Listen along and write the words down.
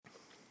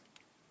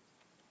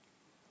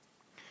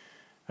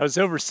That was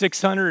over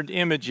 600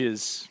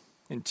 images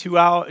in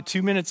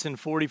 2 minutes and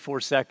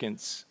 44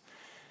 seconds.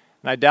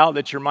 And I doubt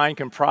that your mind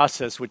can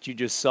process what you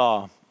just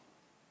saw.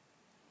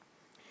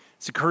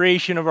 It's a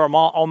creation of our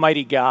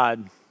Almighty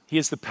God. He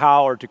has the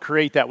power to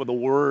create that with a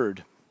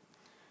word.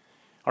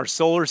 Our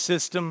solar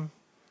system,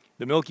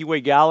 the Milky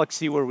Way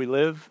galaxy where we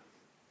live,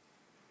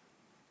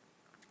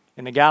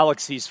 and the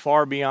galaxies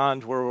far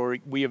beyond where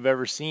we have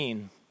ever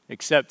seen,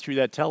 except through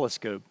that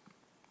telescope.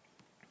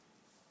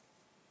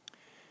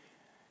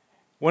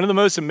 One of the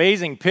most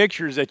amazing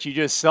pictures that you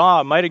just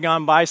saw might have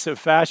gone by so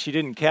fast you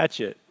didn't catch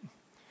it.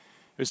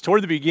 It was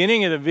toward the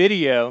beginning of the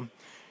video.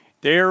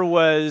 There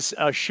was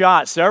a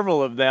shot,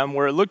 several of them,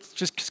 where it looked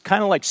just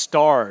kind of like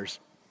stars.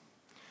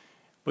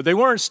 But they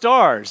weren't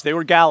stars, they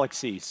were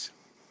galaxies.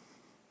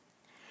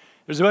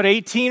 There's about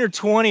 18 or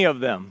 20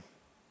 of them.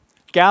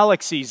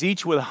 Galaxies,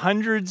 each with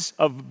hundreds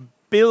of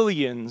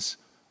billions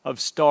of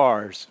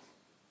stars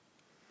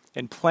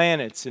and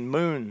planets and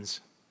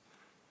moons,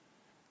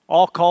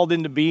 all called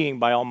into being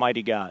by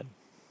Almighty God.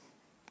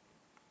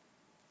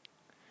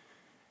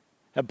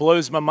 That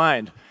blows my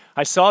mind.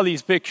 I saw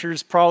these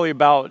pictures probably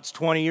about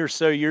 20 or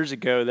so years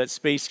ago. That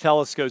space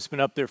telescope's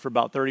been up there for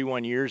about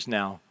 31 years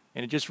now,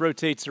 and it just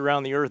rotates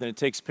around the earth and it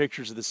takes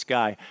pictures of the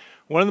sky.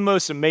 One of the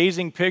most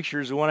amazing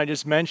pictures, the one I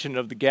just mentioned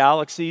of the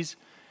galaxies,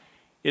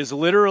 is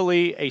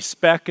literally a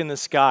speck in the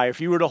sky.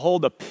 If you were to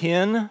hold a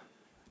pin,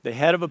 the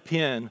head of a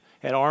pin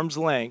at arm's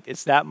length,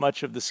 it's that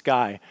much of the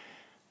sky.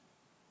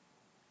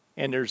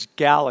 And there's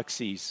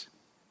galaxies.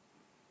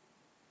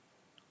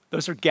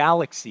 Those are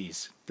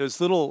galaxies.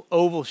 Those little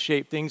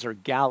oval-shaped things are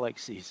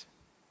galaxies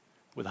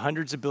with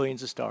hundreds of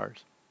billions of stars.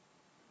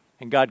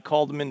 And God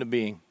called them into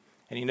being,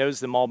 and He knows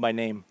them all by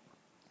name.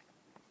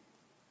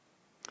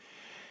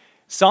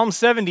 Psalm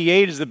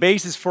 78 is the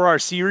basis for our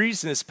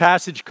series, and this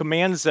passage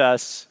commands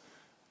us,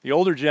 the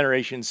older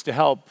generations, to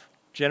help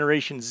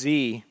Generation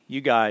Z,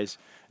 you guys,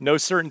 know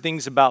certain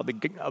things about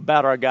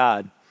our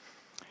God.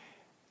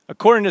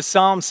 According to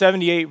Psalm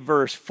 78,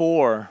 verse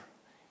 4,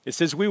 it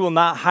says, "We will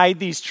not hide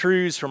these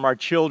truths from our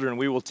children.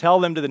 We will tell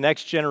them to the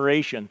next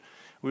generation.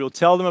 We will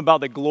tell them about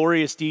the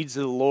glorious deeds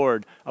of the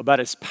Lord, about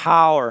His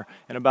power,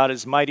 and about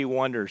His mighty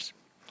wonders."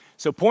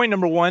 So point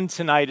number one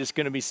tonight is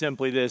going to be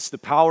simply this: the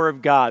power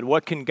of God.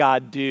 What can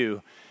God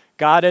do?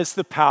 God has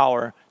the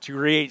power to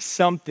create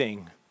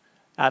something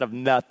out of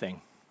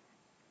nothing.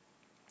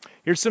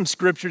 Here's some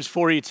scriptures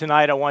for you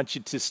tonight I want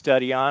you to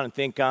study on and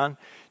think on.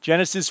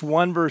 Genesis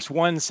 1 verse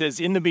 1 says,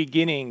 "In the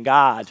beginning,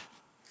 God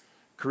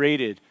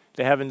created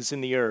the heavens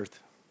and the earth."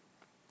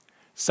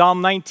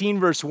 Psalm 19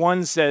 verse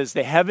 1 says,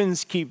 "The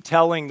heavens keep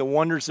telling the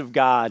wonders of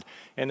God,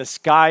 and the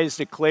skies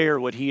declare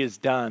what He has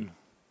done."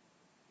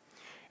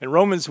 And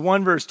Romans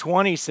 1 verse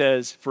 20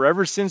 says, "For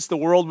ever since the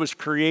world was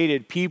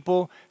created,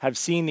 people have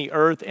seen the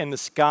earth and the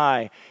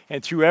sky,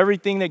 and through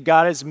everything that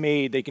God has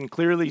made, they can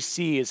clearly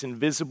see His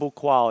invisible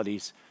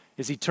qualities,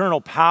 His eternal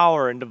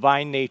power and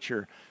divine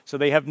nature, so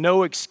they have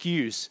no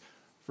excuse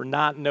for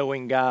not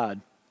knowing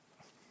God."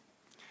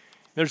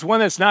 There's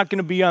one that's not going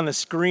to be on the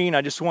screen.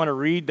 I just want to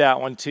read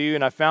that one to you,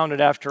 and I found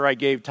it after I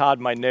gave Todd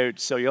my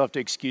notes, so you'll have to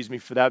excuse me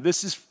for that.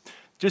 This is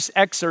just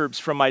excerpts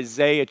from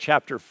Isaiah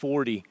chapter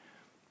 40.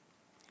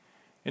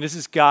 And this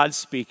is God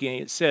speaking.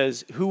 It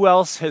says, "Who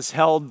else has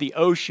held the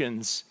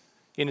oceans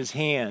in His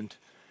hand?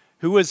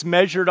 Who has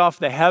measured off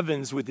the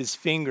heavens with His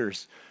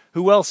fingers?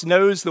 Who else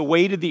knows the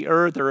weight of the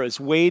earth, or has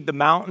weighed the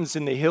mountains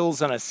and the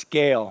hills on a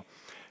scale?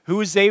 Who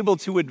is able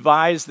to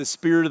advise the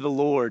Spirit of the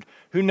Lord?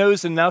 Who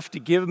knows enough to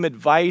give Him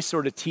advice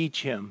or to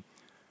teach Him?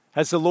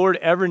 Has the Lord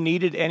ever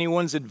needed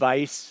anyone's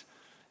advice?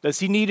 Does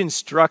He need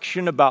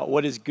instruction about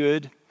what is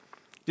good?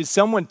 Did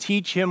someone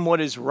teach Him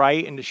what is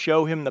right and to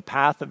show Him the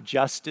path of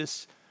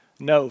justice?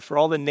 No, for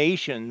all the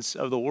nations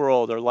of the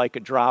world are like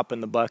a drop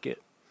in the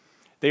bucket.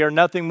 They are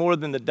nothing more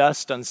than the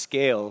dust on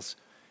scales.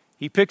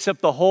 He picks up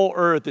the whole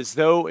earth as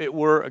though it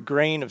were a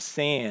grain of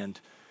sand.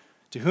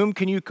 To whom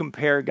can you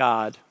compare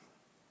God?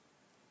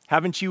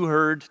 Haven't you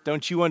heard?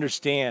 Don't you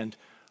understand?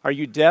 Are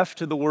you deaf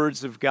to the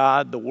words of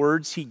God, the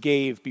words He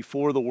gave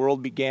before the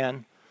world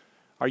began?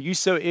 Are you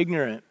so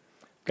ignorant?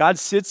 God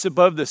sits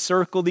above the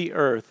circle of the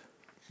earth.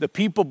 The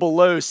people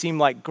below seem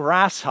like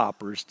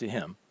grasshoppers to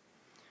Him.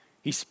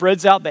 He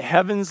spreads out the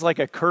heavens like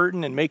a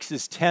curtain and makes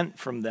His tent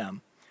from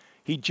them.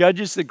 He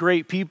judges the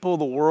great people of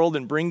the world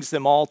and brings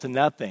them all to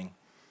nothing.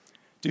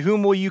 To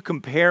whom will you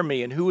compare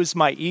me, and who is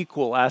my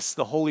equal? Asks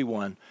the Holy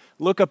One.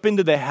 Look up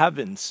into the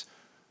heavens.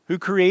 Who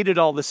created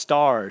all the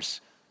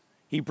stars?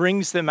 He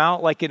brings them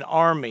out like an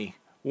army,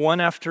 one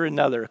after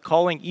another,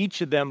 calling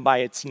each of them by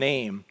its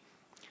name.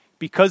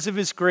 Because of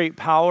His great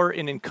power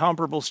and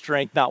incomparable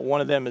strength, not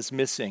one of them is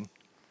missing.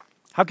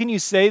 How can you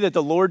say that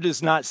the Lord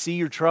does not see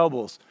your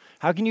troubles?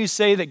 How can you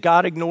say that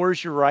God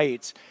ignores your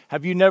rights?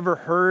 Have you never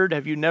heard?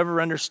 Have you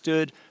never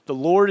understood? The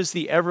Lord is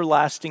the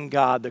everlasting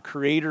God, the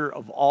creator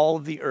of all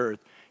of the earth.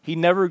 He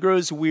never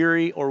grows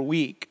weary or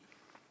weak.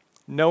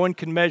 No one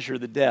can measure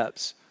the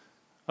depths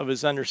of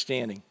His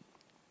understanding.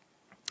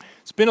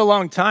 It's been a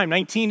long time.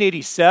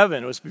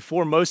 1987 was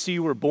before most of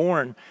you were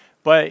born,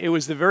 But it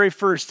was the very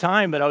first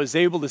time that I was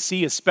able to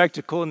see a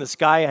spectacle in the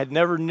sky I had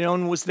never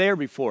known was there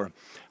before.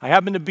 I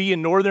happened to be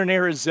in northern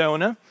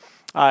Arizona,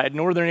 at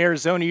Northern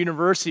Arizona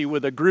University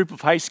with a group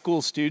of high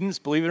school students.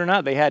 Believe it or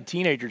not, they had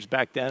teenagers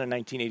back then in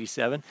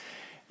 1987.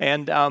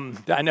 And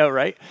I know,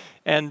 right?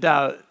 And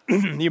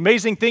the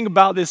amazing thing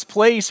about this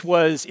place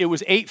was it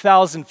was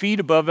 8,000 feet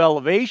above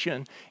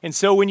elevation. And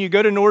so when you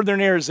go to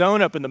northern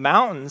Arizona up in the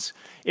mountains,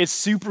 it's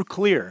super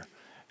clear.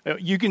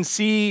 You can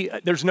see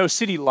there's no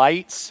city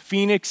lights.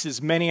 Phoenix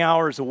is many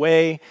hours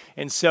away,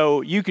 and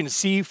so you can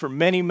see for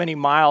many, many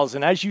miles.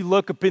 And as you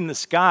look up in the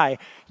sky,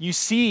 you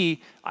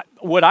see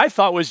what I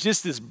thought was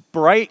just this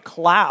bright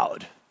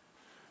cloud.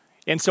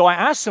 And so I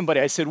asked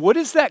somebody, I said, what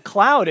is that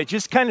cloud? It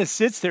just kind of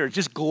sits there,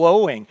 just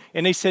glowing.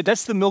 And they said,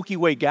 that's the Milky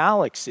Way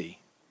galaxy.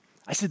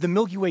 I said, the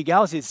Milky Way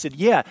galaxy? They said,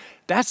 yeah,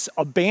 that's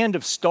a band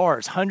of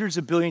stars, hundreds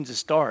of billions of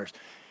stars.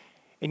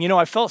 And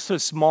I felt so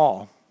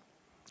small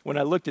when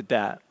I looked at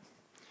that.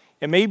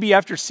 And maybe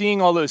after seeing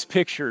all those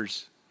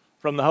pictures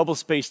from the Hubble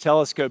Space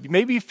Telescope,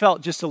 maybe you felt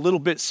just a little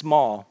bit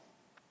small.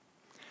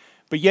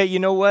 But yet, you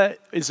know what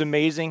is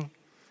amazing?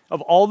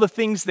 Of all the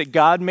things that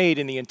God made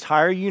in the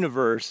entire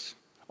universe,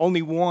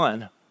 only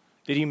one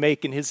did he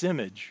make in his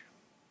image.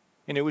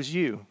 And it was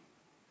you.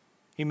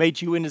 He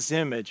made you in his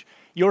image.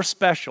 You're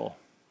special.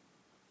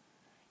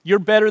 You're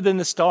better than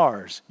the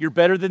stars. You're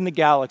better than the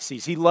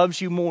galaxies. He loves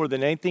you more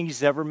than anything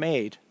he's ever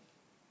made.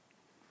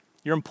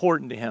 You're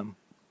important to him.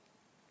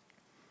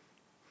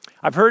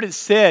 I've heard it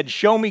said,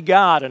 show me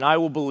God and I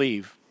will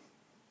believe.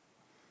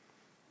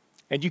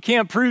 And you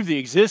can't prove the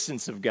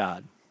existence of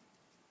God.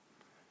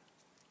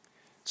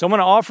 So I'm going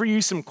to offer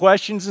you some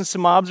questions and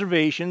some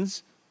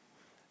observations.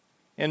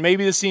 And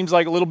maybe this seems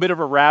like a little bit of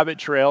a rabbit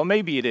trail.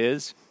 Maybe it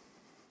is.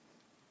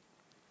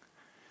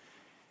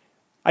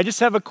 I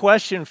just have a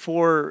question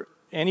for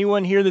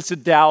anyone here that's a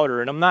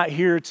doubter. And I'm not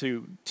here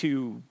to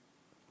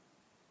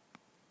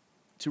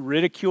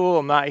ridicule.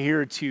 I'm not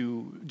here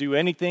to do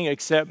anything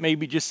except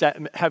maybe just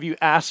have you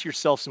ask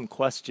yourself some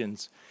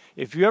questions.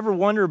 If you ever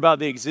wonder about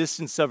the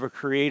existence of a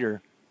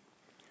creator,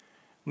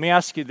 let me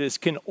ask you this.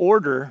 Can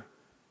order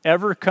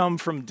ever come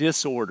from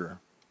disorder?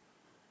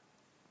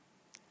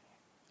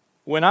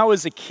 When I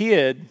was a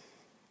kid,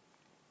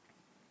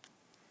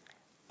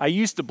 I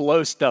used to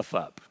blow stuff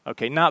up.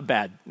 Okay, not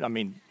bad. I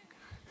mean,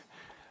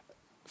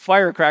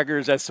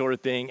 firecrackers, that sort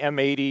of thing,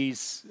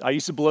 M80s. I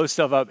used to blow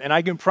stuff up, and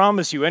I can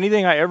promise you,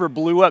 anything I ever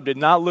blew up did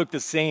not look the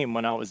same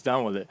when I was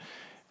done with it.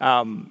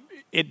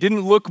 It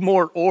didn't look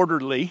more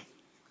orderly.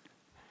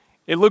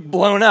 It looked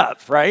blown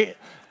up, right?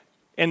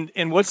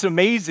 And what's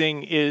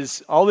amazing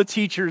is all the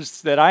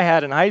teachers that I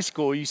had in high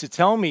school used to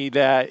tell me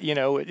that,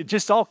 it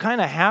just all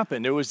kind of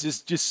happened. It was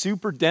this just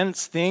super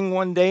dense thing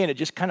one day, and it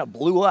just kind of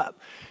blew up,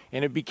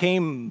 and it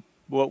became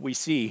what we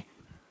see.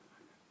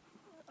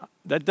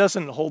 That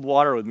doesn't hold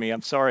water with me.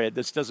 I'm sorry.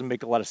 This doesn't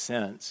make a lot of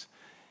sense.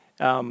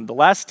 The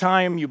last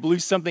time you blew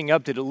something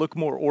up, did it look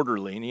more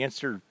orderly? And the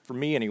answer, for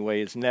me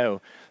anyway, is no.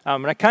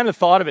 And I kind of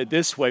thought of it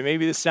this way.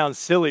 Maybe this sounds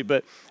silly,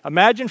 but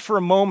imagine for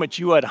a moment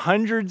you had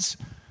hundreds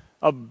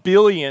of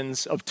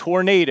billions of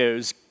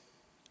tornadoes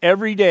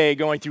every day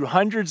going through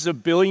hundreds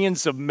of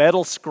billions of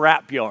metal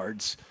scrap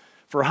yards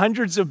for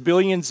hundreds of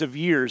billions of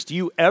years. Do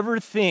you ever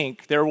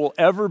think there will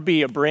ever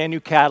be a brand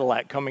new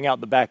Cadillac coming out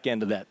the back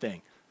end of that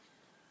thing?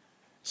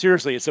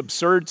 Seriously, it's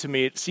absurd to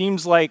me. It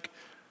seems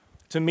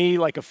to me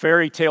like a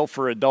fairy tale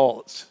for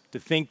adults to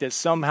think that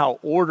somehow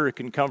order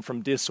can come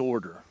from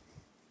disorder.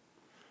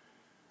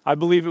 I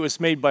believe it was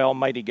made by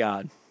Almighty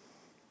God.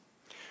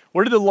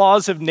 Where did the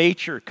laws of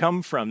nature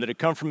come from? Did it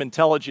come from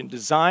intelligent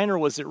design, or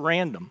was it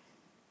random?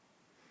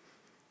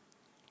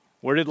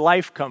 Where did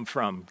life come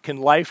from? Can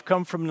life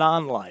come from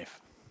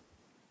non-life?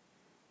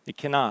 It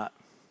cannot.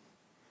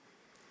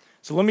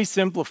 So let me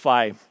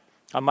simplify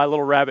on my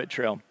little rabbit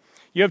trail.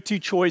 You have two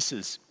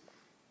choices.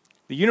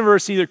 The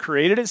universe either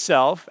created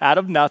itself out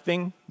of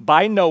nothing,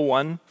 by no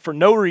one, for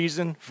no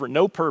reason, for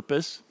no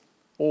purpose,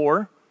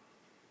 or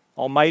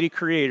Almighty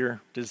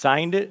Creator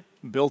designed it,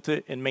 built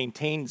it, and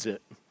maintains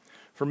it.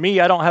 For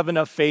me, I don't have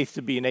enough faith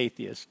to be an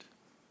atheist.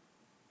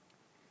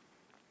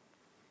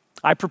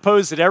 I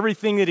propose that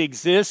everything that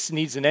exists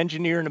needs an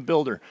engineer and a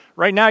builder.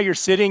 Right now, you're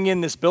sitting in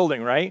this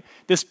building, right?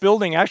 This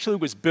building actually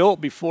was built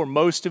before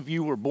most of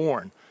you were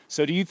born.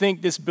 So do you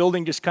think this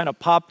building just kind of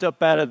popped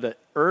up out of the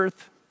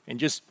earth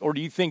or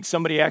do you think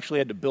somebody actually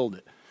had to build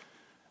it?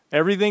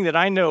 Everything that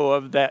I know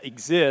of that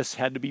exists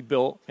had to be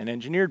built and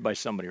engineered by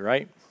somebody,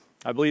 right?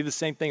 I believe the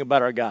same thing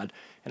about our God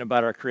and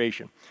about our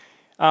creation.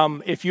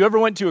 If you ever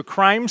went to a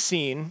crime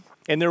scene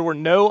and there were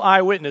no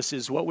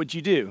eyewitnesses, what would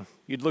you do?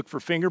 You'd look for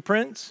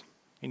fingerprints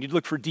and you'd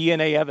look for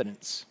DNA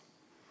evidence.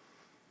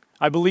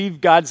 I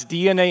believe God's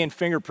DNA and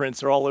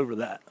fingerprints are all over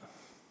that.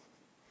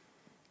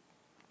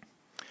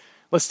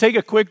 Let's take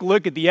a quick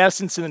look at the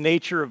essence and the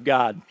nature of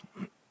God.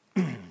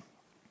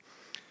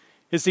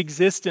 His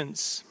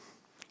existence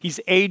He's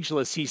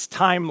ageless, he's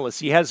timeless,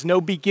 he has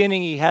no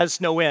beginning, he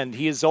has no end.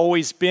 He has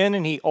always been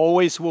and he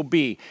always will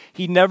be.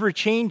 He never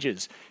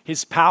changes.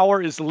 His power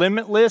is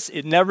limitless,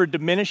 it never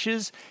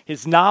diminishes.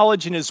 His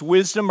knowledge and his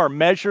wisdom are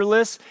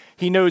measureless.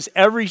 He knows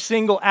every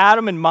single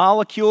atom and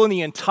molecule in the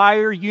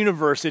entire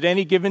universe at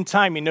any given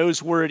time. He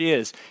knows where it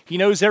is. He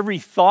knows every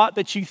thought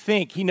that you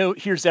think. He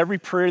hears every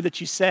prayer that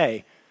you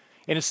say.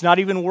 And it's not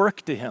even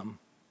work to him.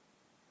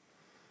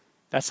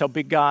 That's how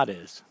big God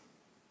is.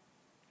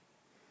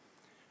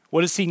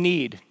 What does he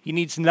need? He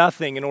needs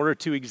nothing in order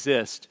to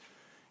exist.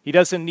 He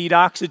doesn't need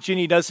oxygen.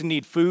 He doesn't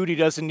need food. He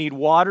doesn't need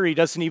water. He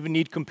doesn't even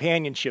need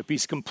companionship.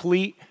 He's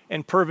complete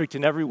and perfect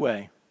in every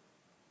way.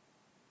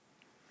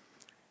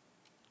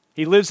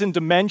 He lives in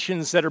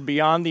dimensions that are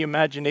beyond the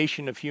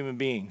imagination of human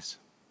beings.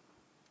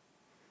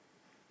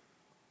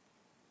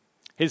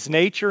 His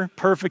nature,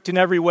 perfect in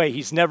every way.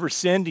 He's never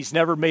sinned. He's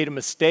never made a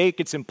mistake.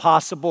 It's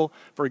impossible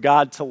for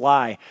God to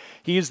lie.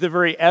 He is the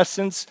very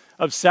essence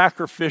of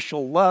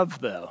sacrificial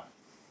love, though.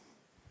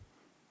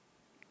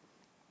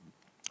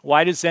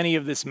 Why does any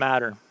of this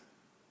matter?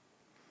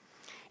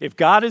 If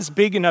God is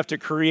big enough to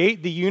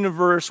create the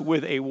universe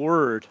with a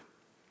word,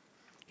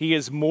 he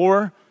is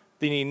more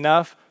than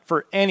enough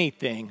for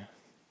anything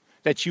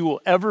that you will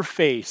ever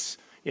face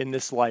in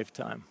this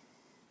lifetime.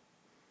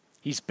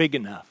 He's big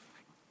enough.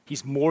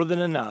 He's more than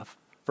enough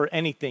for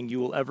anything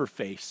you will ever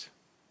face.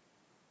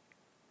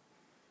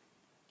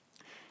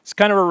 It's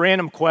kind of a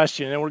random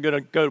question, and we're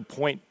going to go to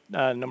point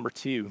number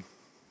 2.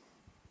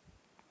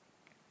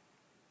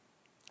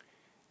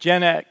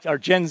 Gen X or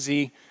Gen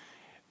Z,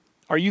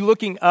 are you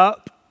looking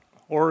up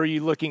or are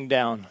you looking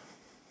down?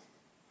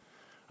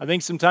 I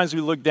think sometimes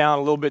we look down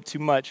a little bit too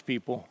much,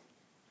 people.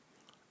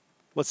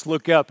 Let's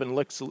look up and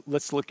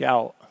let's look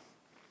out.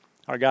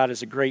 Our God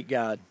is a great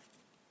God,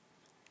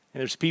 and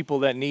there's people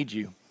that need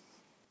you.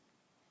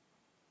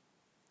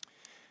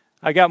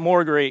 I got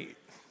more great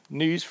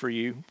news for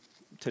you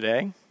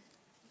today.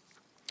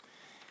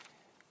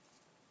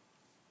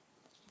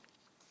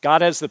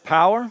 God has the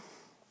power,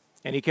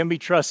 and he can be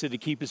trusted to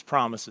keep his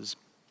promises.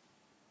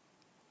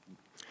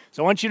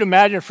 So I want you to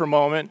imagine for a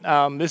moment,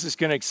 this is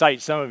going to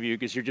excite some of you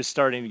because you're just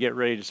starting to get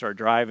ready to start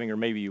driving, or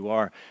maybe you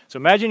are. So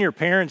imagine your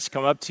parents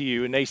come up to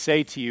you and they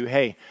say to you,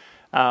 hey,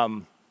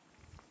 I'm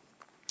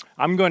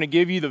going to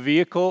give you the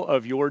vehicle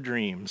of your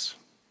dreams.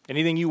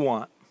 Anything you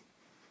want.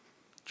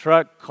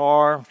 Truck,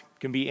 car,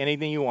 can be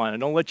anything you want.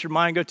 And don't let your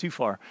mind go too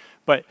far.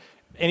 But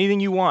anything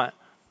you want.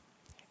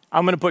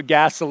 I'm going to put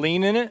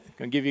gasoline in it. I'm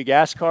going to give you a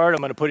gas card.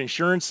 I'm going to put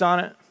insurance on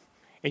it.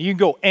 And you can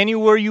go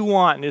anywhere you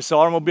want in this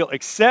automobile,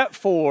 except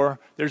for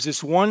there's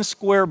this one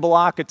square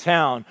block of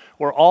town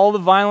where all the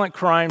violent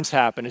crimes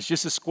happen. It's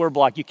just a square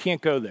block. You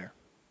can't go there.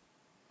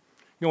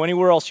 You go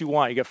anywhere else you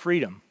want. You got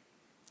freedom.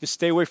 Just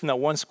stay away from that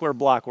one square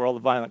block where all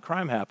the violent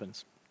crime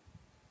happens.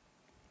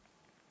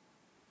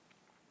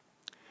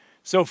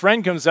 So a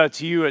friend comes up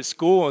to you at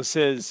school and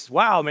says,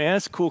 wow, man,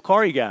 that's a cool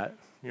car you got. And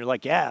you're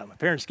like, yeah, my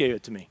parents gave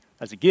it to me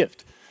as a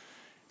gift.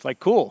 It's like,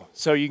 cool.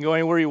 So you can go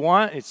anywhere you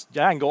want. I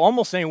can go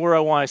almost anywhere I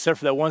want except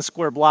for that one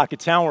square block of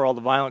town where all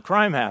the violent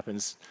crime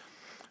happens.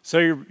 So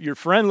your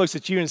friend looks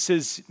at you and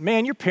says,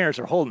 man, your parents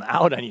are holding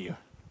out on you.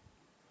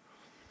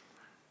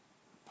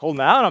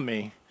 Holding out on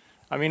me?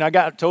 I mean, I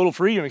got total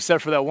freedom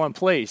except for that one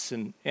place.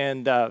 And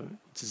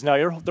says,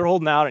 no, they're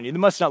holding out on you. They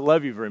must not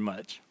love you very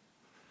much.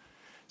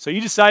 So you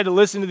decide to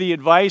listen to the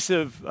advice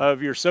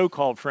of your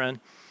so-called friend,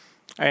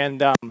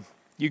 and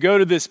you go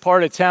to this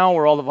part of town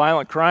where all the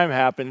violent crime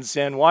happens,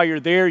 and while you're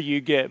there,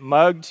 you get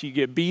mugged, you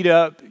get beat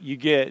up, you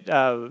get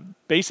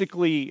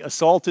basically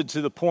assaulted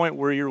to the point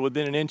where you're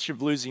within an inch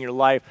of losing your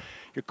life.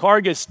 Your car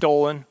gets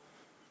stolen,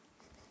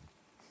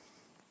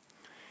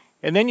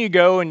 and then you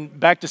go and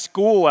back to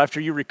school after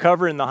you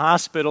recover in the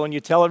hospital, and you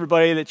tell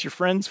everybody that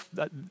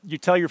you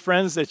tell your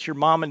friends that your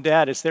mom and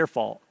dad, it's their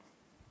fault.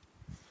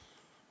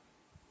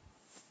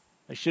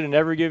 They should have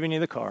never given you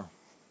the car.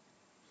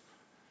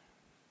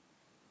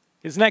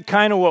 Isn't that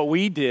kind of what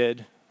we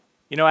did?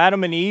 You know,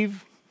 Adam and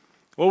Eve,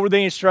 what were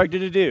they instructed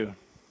to do?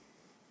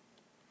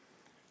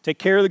 Take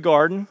care of the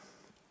garden,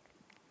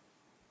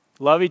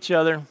 love each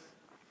other,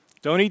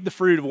 don't eat the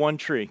fruit of one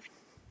tree.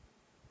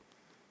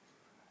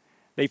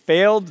 They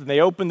failed, and they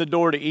opened the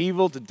door to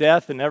evil, to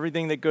death, and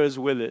everything that goes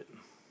with it.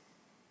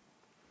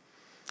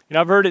 You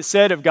know, I've heard it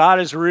said, if God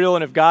is real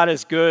and if God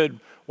is good,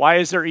 why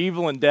is there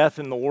evil and death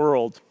in the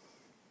world?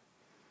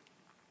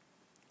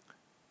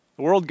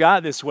 The world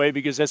got this way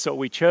because that's what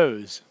we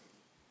chose.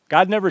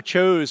 God never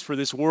chose for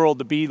this world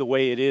to be the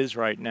way it is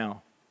right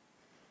now.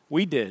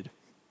 We did.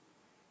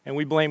 And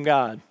we blame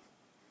God.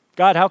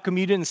 God, how come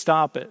you didn't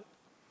stop it?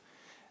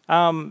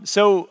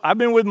 So I've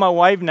been with my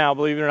wife now,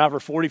 believe it or not, for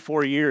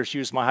 44 years. She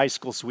was my high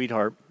school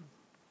sweetheart.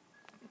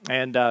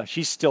 And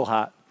she's still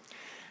hot.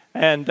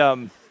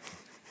 And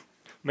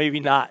maybe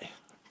not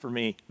for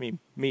me. I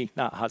mean,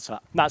 not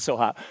so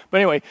hot. But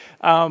anyway,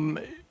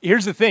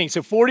 here's the thing.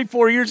 So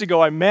 44 years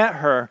ago, I met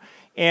her,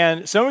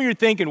 and some of you are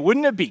thinking,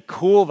 wouldn't it be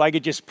cool if I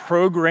could just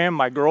program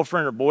my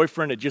girlfriend or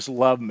boyfriend to just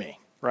love me,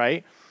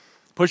 right?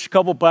 Push a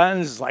couple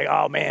buttons, it's like,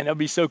 oh man, that'd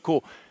be so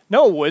cool.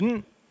 No, it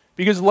wouldn't,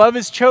 because love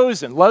is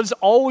chosen. Love's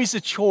always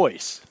a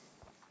choice,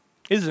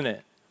 isn't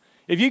it?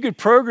 If you could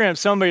program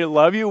somebody to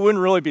love you, it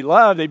wouldn't really be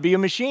love, they'd be a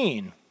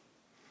machine.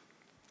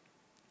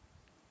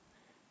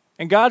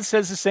 And God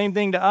says the same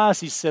thing to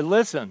us. He said,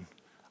 listen,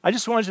 I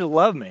just want you to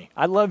love me.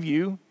 I love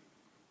you.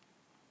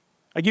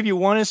 I give you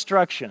one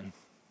instruction,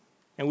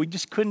 and we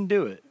just couldn't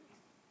do it.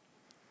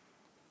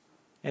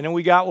 And then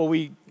we got what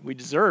we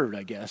deserved,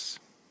 I guess.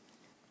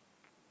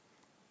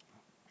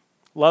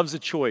 Love's a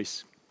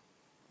choice.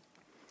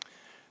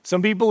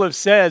 Some people have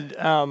said,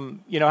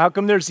 how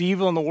come there's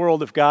evil in the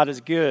world if God is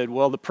good?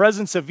 Well, the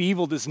presence of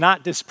evil does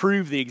not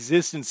disprove the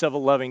existence of a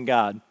loving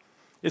God.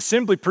 It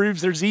simply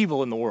proves there's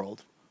evil in the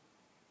world.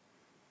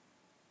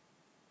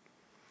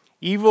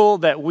 Evil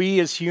that we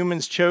as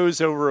humans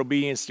chose over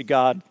obedience to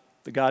God,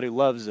 the God who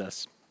loves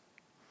us.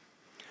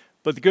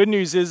 But the good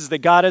news is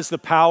that God has the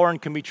power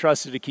and can be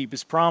trusted to keep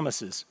his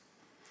promises.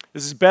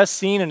 This is best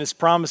seen in his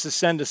promise to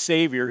send a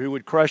Savior who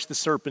would crush the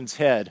serpent's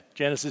head.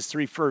 Genesis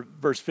 3,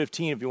 verse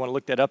 15, if you want to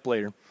look that up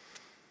later.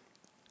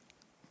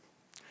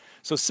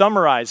 So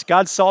summarize,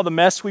 God saw the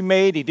mess we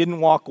made. He didn't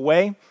walk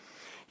away.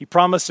 He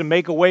promised to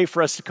make a way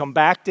for us to come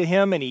back to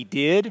him, and he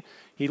did.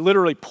 He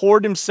literally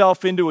poured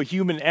himself into a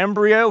human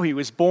embryo. He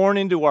was born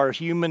into our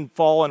human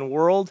fallen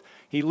world.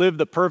 He lived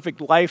the perfect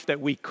life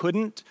that we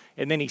couldn't,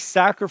 and then he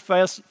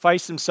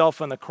sacrificed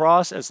himself on the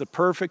cross as the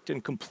perfect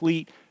and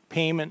complete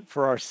payment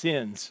for our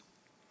sins.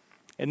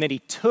 And then he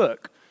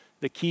took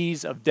the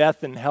keys of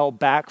death and hell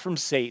back from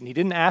Satan. He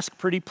didn't ask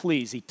pretty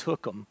please, he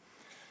took them.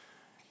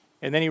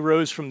 And then he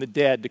rose from the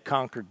dead to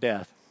conquer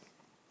death.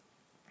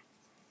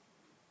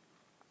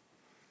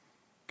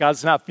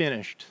 God's not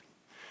finished.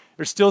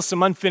 There's still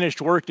some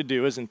unfinished work to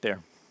do, isn't there?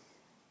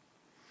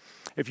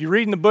 If you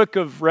read in the book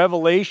of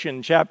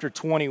Revelation, chapter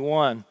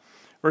 21,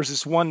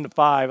 verses 1 to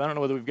 5, I don't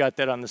know whether we've got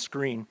that on the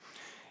screen,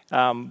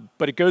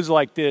 but it goes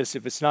like this.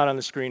 If it's not on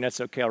the screen, that's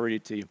okay, I'll read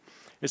it to you.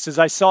 It says,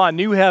 I saw a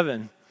new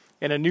heaven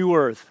and a new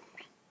earth.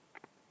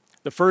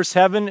 The first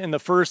heaven and the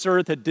first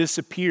earth had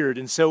disappeared,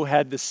 and so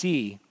had the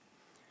sea.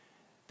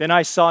 Then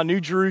I saw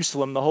New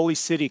Jerusalem, the holy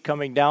city,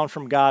 coming down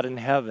from God in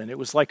heaven. It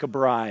was like a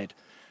bride,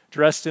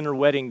 dressed in her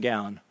wedding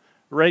gown,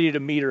 ready to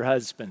meet her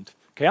husband.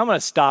 Okay, I'm going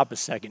to stop a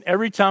second.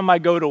 Every time I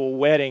go to a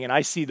wedding and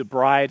I see the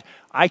bride,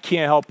 I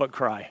can't help but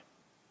cry.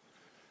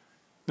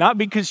 Not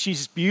because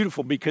she's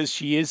beautiful, because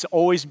she is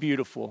always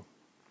beautiful.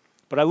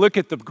 But I look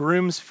at the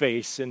groom's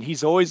face, and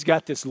he's always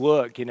got this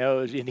look,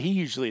 and he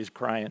usually is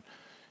crying.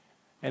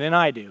 And then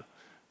I do.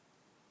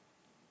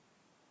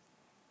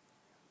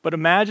 But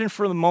imagine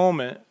for the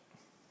moment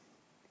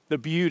the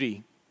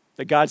beauty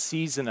that God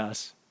sees in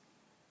us,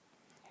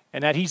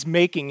 and that he's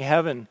making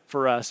heaven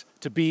for us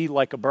to be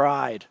like a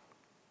bride.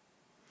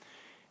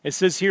 It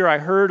says here, I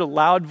heard a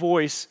loud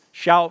voice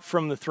shout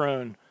from the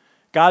throne,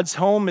 God's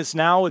home is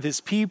now with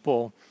his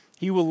people.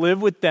 He will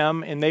live with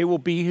them, and they will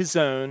be his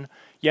own.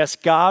 Yes,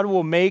 God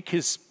will make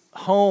his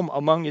home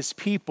among his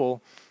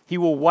people. He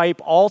will wipe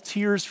all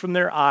tears from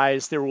their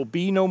eyes. There will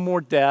be no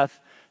more death,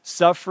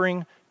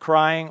 suffering,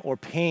 crying, or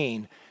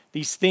pain.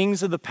 These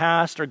things of the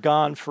past are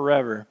gone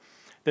forever.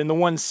 Then the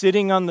one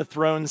sitting on the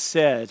throne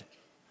said,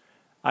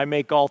 I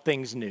make all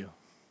things new.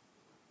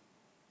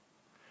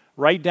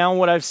 Write down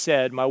what I've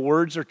said. My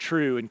words are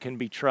true and can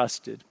be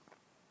trusted.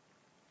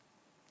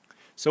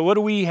 So what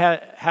do we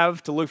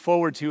have to look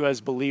forward to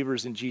as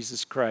believers in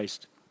Jesus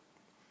Christ?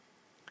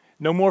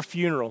 No more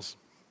funerals.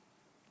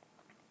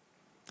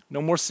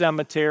 No more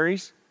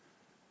cemeteries.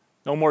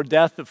 No more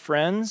death of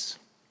friends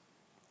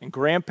and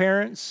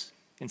grandparents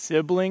and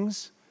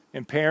siblings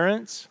and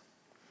parents.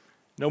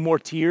 No more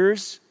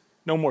tears.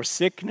 No more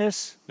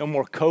sickness. No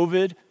more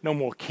COVID. No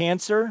more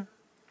cancer.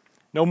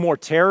 No more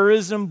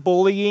terrorism,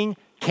 bullying,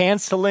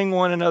 canceling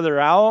one another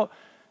out.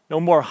 No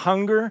more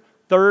hunger,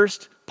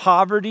 thirst,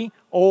 poverty,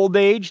 old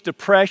age,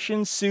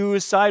 depression,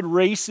 suicide,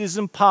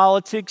 racism,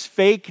 politics,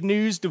 fake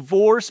news,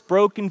 divorce,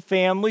 broken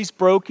families,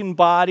 broken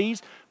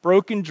bodies,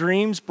 broken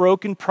dreams,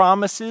 broken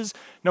promises.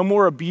 No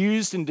more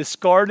abused and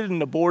discarded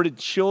and aborted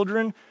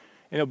children. And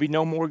there'll be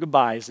no more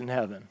goodbyes in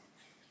heaven.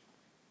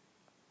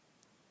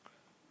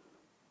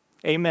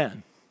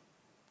 Amen.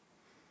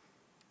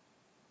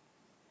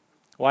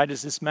 Why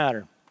does this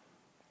matter?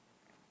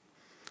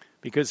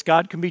 Because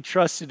God can be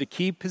trusted to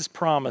keep his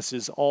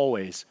promises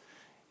always.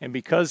 And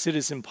because it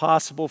is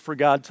impossible for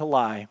God to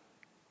lie,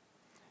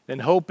 then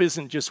hope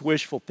isn't just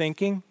wishful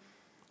thinking,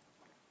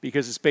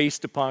 because it's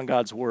based upon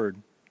God's word.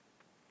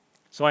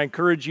 So I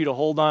encourage you to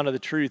hold on to the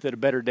truth that a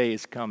better day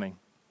is coming.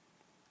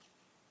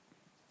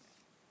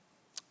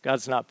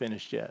 God's not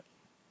finished yet.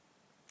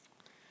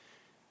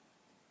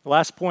 The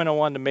last point I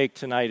wanted to make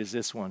tonight is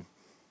this one.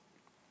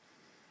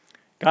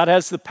 God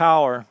has the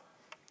power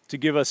to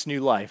give us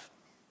new life.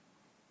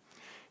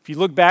 If you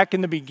look back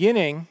in the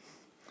beginning,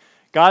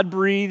 God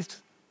breathed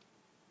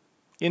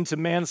into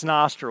man's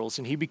nostrils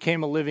and he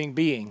became a living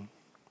being.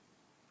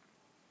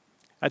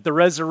 At the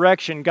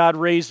resurrection, God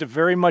raised a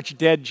very much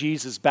dead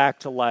Jesus back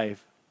to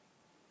life.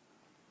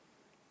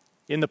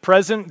 In the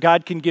present,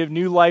 God can give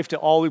new life to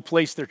all who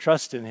place their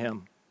trust in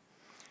him.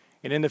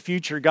 And in the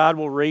future, God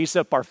will raise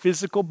up our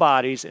physical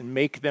bodies and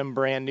make them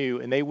brand new,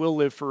 and they will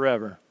live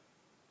forever.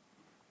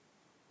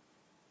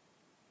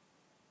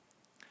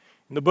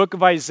 In the book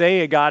of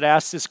Isaiah, God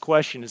asks this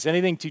question, is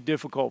anything too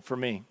difficult for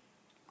me?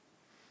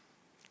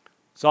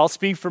 So I'll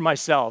speak for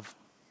myself.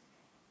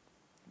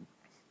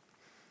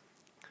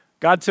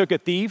 God took a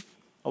thief,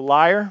 a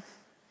liar,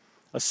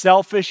 a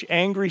selfish,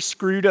 angry,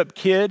 screwed up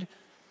kid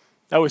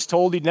that was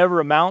told he'd never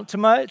amount to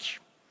much,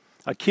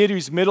 a kid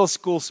whose middle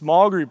school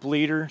small group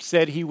leader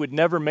said he would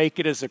never make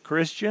it as a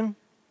Christian,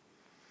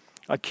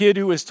 a kid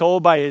who was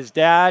told by his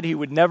dad he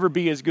would never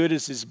be as good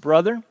as his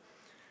brother.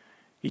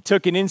 He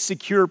took an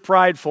insecure,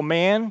 prideful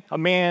man, a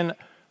man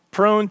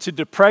prone to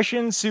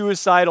depression,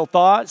 suicidal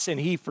thoughts, and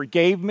he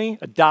forgave me,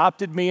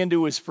 adopted me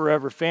into his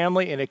forever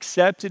family, and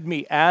accepted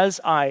me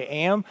as I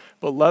am,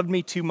 but loved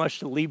me too much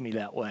to leave me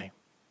that way.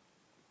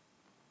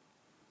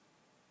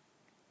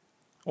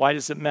 Why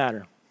does it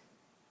matter?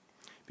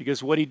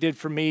 Because what he did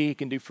for me, he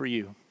can do for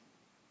you.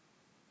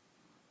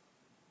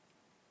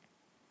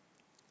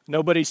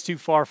 Nobody's too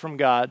far from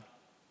God,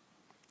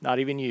 not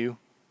even you.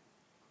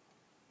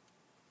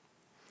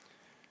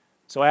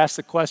 So I ask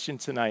the question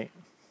tonight.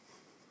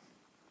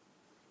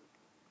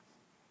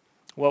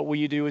 What will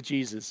you do with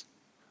Jesus?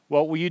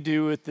 What will you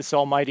do with this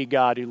almighty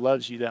God who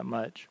loves you that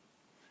much?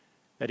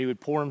 That he would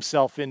pour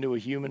himself into a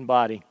human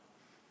body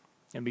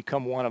and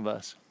become one of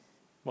us.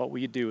 What will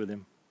you do with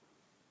him?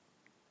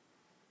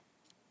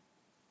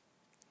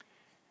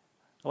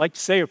 I like to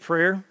say a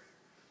prayer.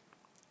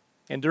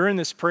 And during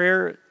this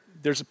prayer,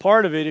 there's a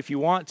part of it, if you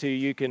want to,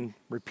 you can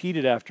repeat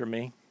it after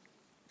me.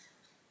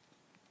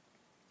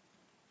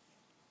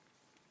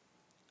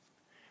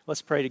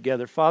 Let's pray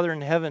together. Father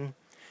in heaven,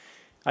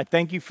 I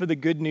thank you for the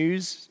good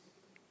news.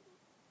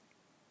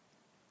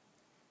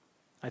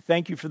 I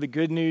thank you for the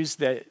good news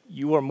that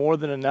you are more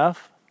than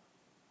enough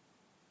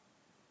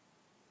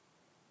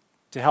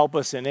to help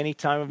us in any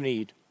time of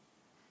need.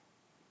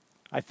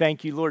 I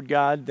thank you, Lord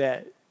God,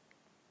 that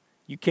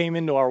you came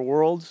into our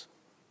worlds.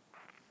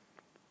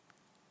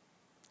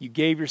 You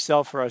gave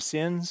yourself for our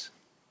sins,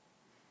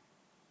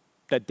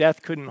 that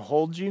death couldn't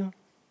hold you,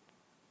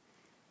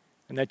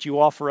 and that you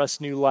offer us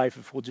new life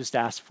if we'll just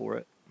ask for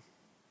it.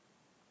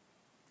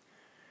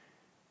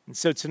 And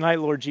so tonight,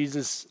 Lord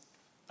Jesus,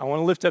 I want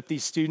to lift up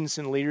these students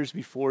and leaders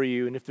before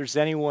you, and if there's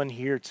anyone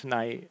here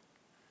tonight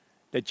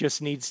that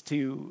just needs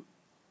to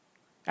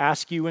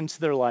ask you into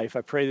their life,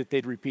 I pray that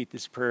they'd repeat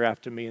this prayer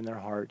after me in their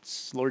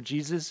hearts. Lord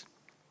Jesus,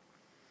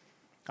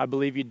 I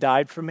believe you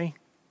died for me.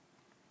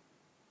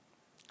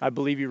 I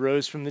believe you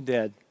rose from the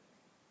dead.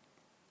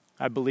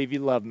 I believe you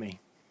love me.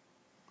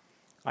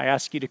 I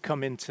ask you to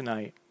come in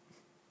tonight.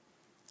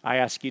 I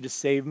ask you to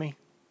save me.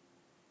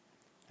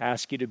 I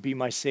ask you to be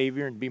my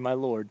Savior and be my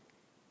Lord.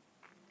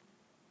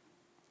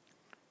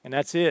 And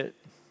that's it.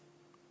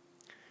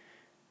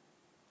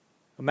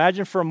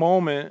 Imagine for a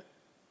moment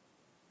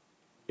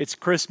it's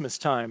Christmas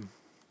time,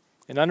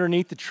 and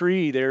underneath the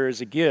tree there is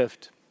a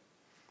gift,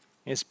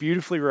 and it's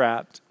beautifully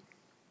wrapped.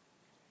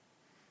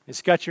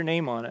 It's got your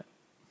name on it.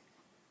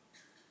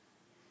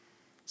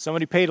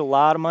 Somebody paid a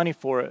lot of money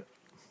for it,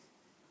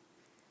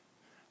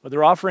 but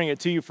they're offering it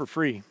to you for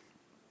free.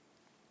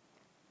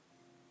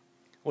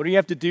 What do you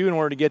have to do in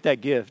order to get that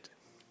gift?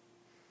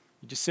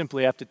 You just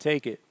simply have to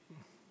take it.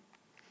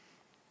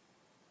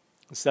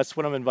 So that's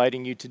what I'm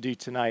inviting you to do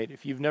tonight.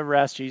 If you've never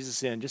asked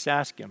Jesus in, just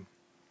ask him.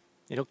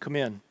 And he'll come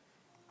in.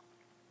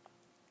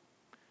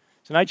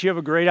 Tonight you have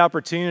a great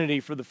opportunity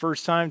for the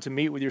first time to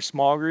meet with your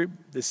small group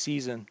this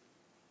season.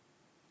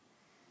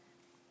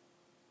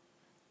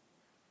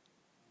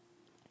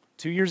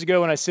 2 years ago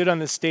when I stood on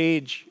this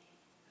stage,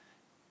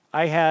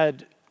 I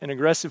had an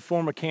aggressive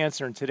form of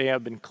cancer, and today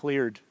I've been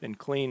cleared and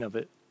clean of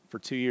it for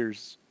 2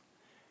 years.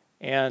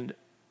 And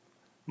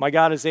my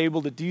God is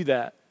able to do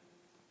that.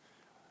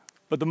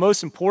 But the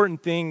most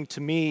important thing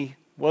to me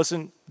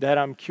wasn't that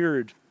I'm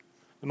cured.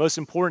 The most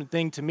important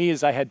thing to me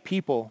is I had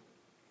people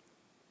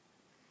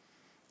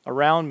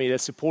around me that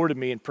supported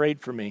me and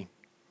prayed for me.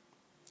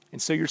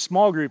 And so your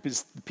small group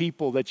is the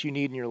people that you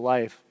need in your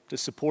life to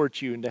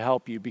support you and to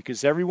help you,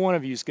 because every one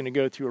of you is going to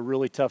go through a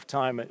really tough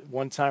time at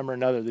one time or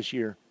another this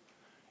year.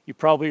 You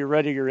probably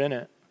already are in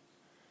it.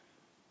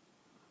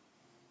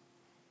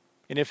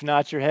 And if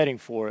not, you're heading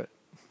for it,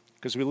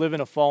 because we live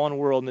in a fallen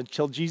world, and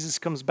until Jesus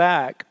comes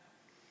back,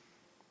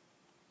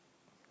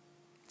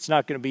 it's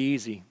not going to be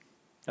easy.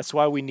 That's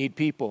why we need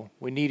people.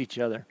 We need each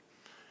other.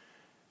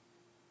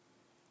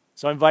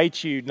 So I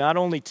invite you not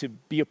only to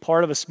be a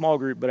part of a small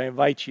group, but I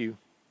invite you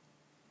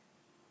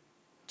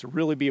to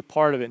really be a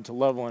part of it and to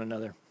love one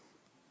another.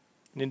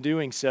 And in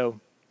doing so,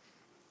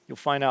 you'll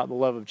find out the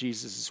love of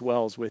Jesus as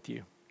well is with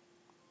you.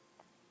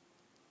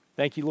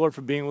 Thank you, Lord,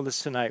 for being with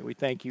us tonight. We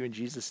thank you in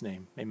Jesus'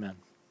 name. Amen.